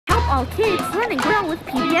all kids learn and grow with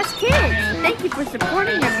PBS Kids. Thank you for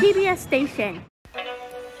supporting your PBS station.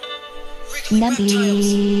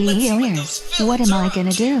 Numbers. What am I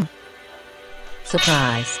gonna do?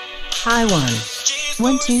 Surprise. Hi, 1.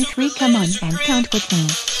 1, 2, 3, come on and count with me.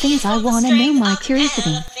 Things I wanna know, my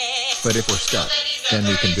curiosity. But if we're stuck, then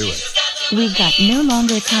we can do it. We've got no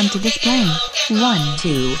longer time to display. 1,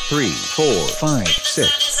 2, 3, 4, 5,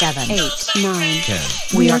 6, 7, 8, 9, 10.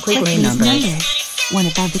 We are quick quickly these numbers. 1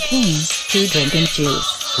 above the kings. 2 drinking juice.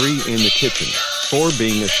 3 in the kitchen, 4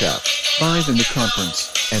 being a chef, 5 in the conference,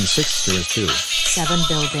 and 6 there is 2. 7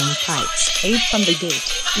 building pipes. 8 from the gate.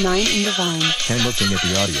 9 in the vine. 10 looking at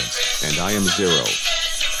the audience. and I am 0.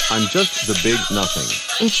 I'm just the big nothing.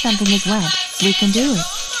 If something is wet, we can do it.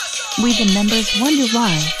 We the members wonder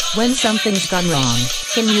why. When something's gone wrong,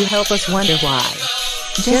 can you help us wonder why?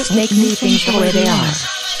 Just make new things the way they are.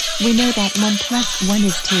 We know that 1 plus 1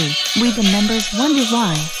 is 2. We the members wonder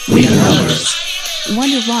why. We the numbers.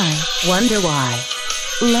 Wonder why. Wonder why.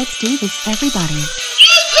 Let's do this, everybody.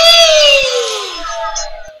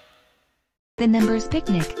 The Numbers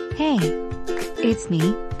Picnic. Hey! It's me,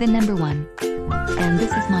 the number 1. And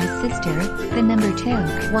this is my sister, the number 2.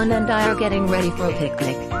 1 and I are getting ready for a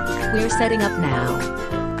picnic. We're setting up now.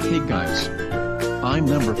 Hey guys. I'm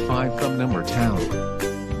number 5 from number town.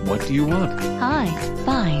 What do you want? Hi,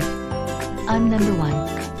 5. I'm number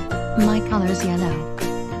 1. My color's yellow.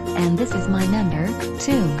 And this is my number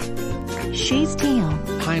 2. She's teal.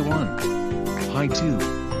 Hi 1. Hi 2.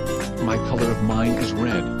 My color of mine is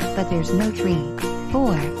red. But there's no 3,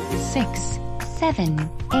 4, 6, 7, 8,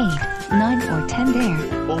 9 or 10 there.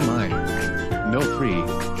 Oh my. No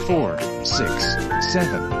 3, 4, 6,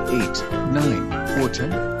 7, 8, 9, or 10?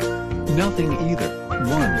 Nothing either. 1.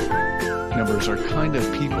 Numbers are kind of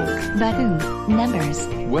people. But who? Numbers.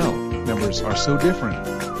 Well, numbers are so different.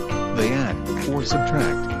 They add, or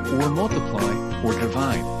subtract, or multiply, or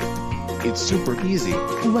divide. It's super easy.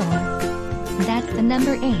 Whoa. That's the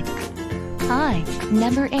number 8. Hi,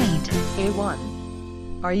 number 8. A1.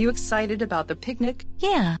 Are you excited about the picnic?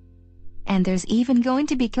 Yeah. And there's even going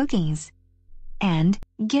to be cookies. And,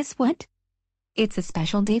 guess what? It's a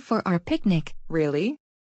special day for our picnic. Really?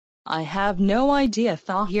 I have no idea.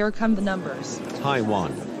 Here come the numbers. Hi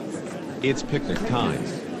 1. It's picnic time.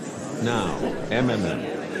 Now,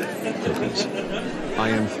 cookies. I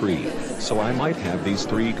am 3, so I might have these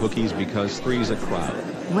 3 cookies because 3's a crowd.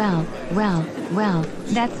 Well,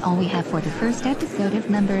 that's all we have for the first episode of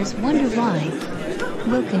Numbers Wonder Why.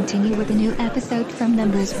 We'll continue with a new episode from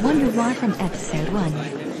Numbers Wonder Why from episode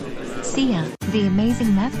 1. See ya, the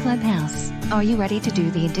amazing Math Clubhouse. Are you ready to do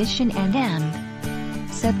the addition and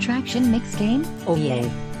subtraction mix game? Oh yay.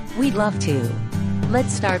 We'd love to.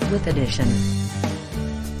 Let's start with addition.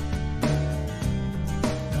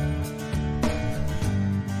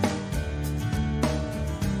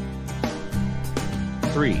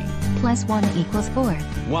 Three. Plus 1 equals 4.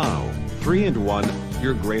 Wow, 3 and 1,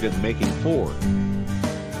 you're great at making 4.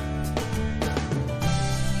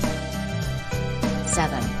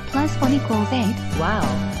 7. Plus 1 equals 8. Wow.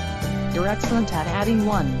 You're excellent at adding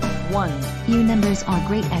 1. 1. You numbers are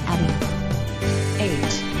great at adding.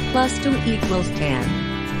 8. Plus 2 equals 10.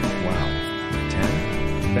 Wow.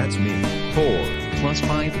 10? That's me. 4 plus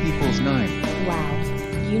 5 equals 9. Wow.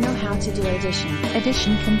 You know how to do addition.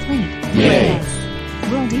 Addition complete. Yes.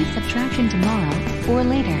 We'll do subtraction tomorrow, or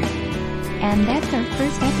later. And that's our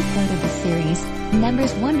first episode of the series,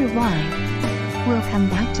 Numbers Wonder Why. We'll come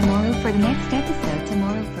back tomorrow for the next episode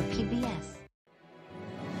tomorrow for PBS.